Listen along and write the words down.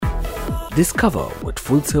Discover what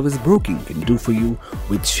full-service broking can do for you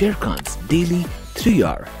with Sharekhan's daily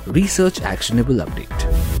 3-hour research actionable update.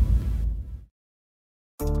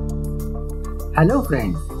 Hello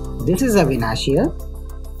friends, this is Avinash here.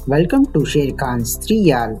 Welcome to Sharekhan's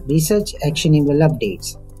 3-hour research actionable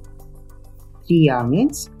updates. 3R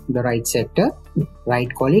means the right sector,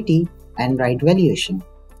 right quality and right valuation.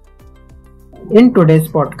 In today's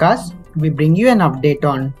podcast, we bring you an update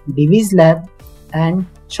on Divi's Lab and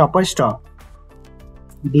Shoppers Stop.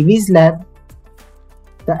 Divi's Lab,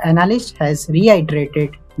 the analyst has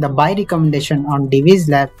reiterated the buy recommendation on Divi's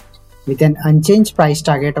Lab with an unchanged price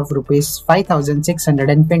target of Rs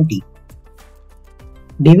 5,620.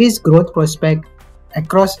 Divi's growth prospect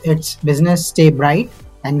across its business stay bright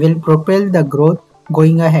and will propel the growth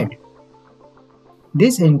going ahead.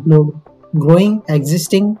 This includes growing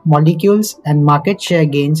existing molecules and market share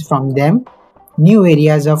gains from them, new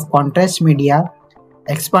areas of contrast media,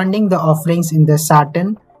 expanding the offerings in the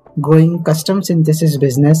sartan, growing custom synthesis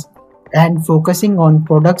business, and focusing on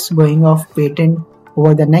products going off patent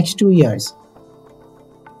over the next 2 years.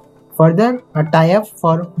 Further, a tie-up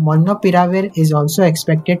for molnupiravir is also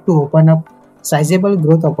expected to open up sizable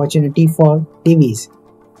growth opportunity for Divi's.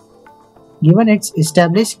 Given its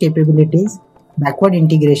established capabilities, backward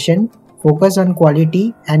integration, focus on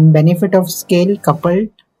quality and benefit of scale coupled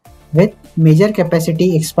with major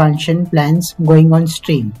capacity expansion plans going on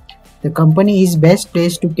stream, the company is best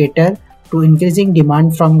placed to cater to increasing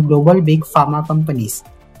demand from global big pharma companies.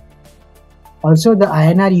 Also, the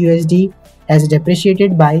INR USD has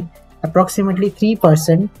depreciated by approximately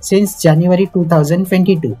 3% since January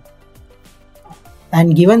 2022.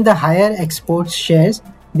 And given the higher exports shares,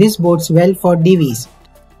 this bodes well for Divi's.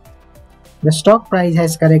 The stock price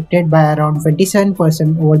has corrected by around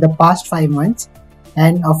 27% over the past 5 months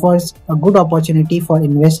and offers a good opportunity for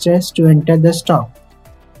investors to enter the stock.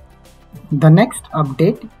 The next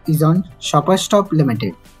update is on Shoppers Stop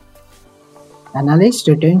Limited. Analyst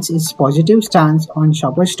retains its positive stance on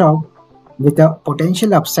Shoppers Stop with a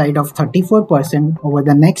potential upside of 34% over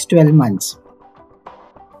the next 12 months.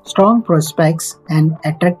 Strong prospects and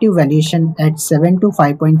attractive valuation at 7 to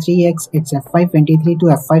 5.3x its FY23 to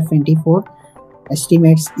FY24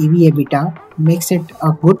 estimates EV/EBITDA makes it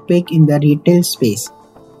a good pick in the retail space.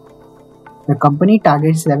 The company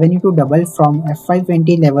targets revenue to double from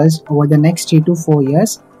FY20 levels over the next 3 to 4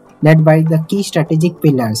 years, led by the key strategic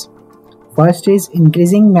pillars. First is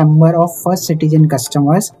increasing number of first citizen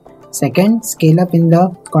customers. Second, scale up in the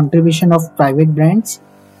contribution of private brands.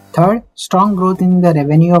 Third, strong growth in the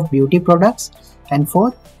revenue of beauty products. And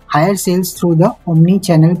fourth, higher sales through the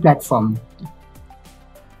omni-channel platform.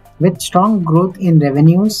 With strong growth in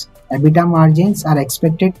revenues, EBITDA margins are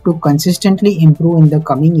expected to consistently improve in the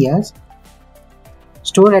coming years.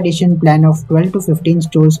 Store addition plan of 12 to 15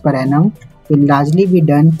 stores per annum will largely be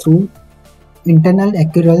done through internal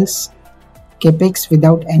accruals capex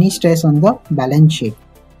without any stress on the balance sheet.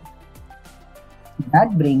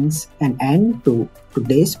 That brings an end to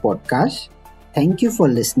today's podcast. Thank you for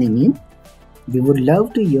listening in. We would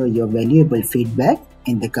love to hear your valuable feedback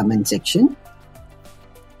in the comment section.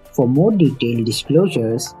 For more detailed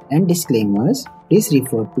disclosures and disclaimers, please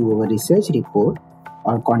refer to our research report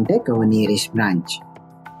or contact our nearest branch.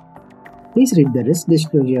 Please read the risk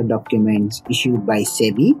disclosure documents issued by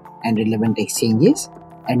SEBI and relevant exchanges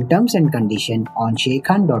and terms and conditions on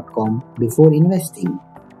sharekhan.com before investing.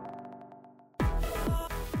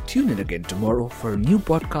 Tune in again tomorrow for a new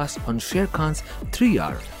podcast on Sharekhan's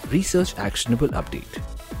 3-hour research actionable update.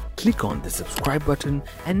 Click on the subscribe button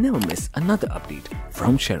and never miss another update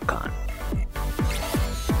from Sharekhan.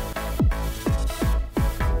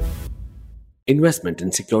 Investment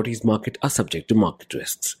in securities market are subject to market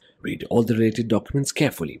risks. Read all the related documents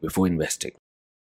carefully before investing.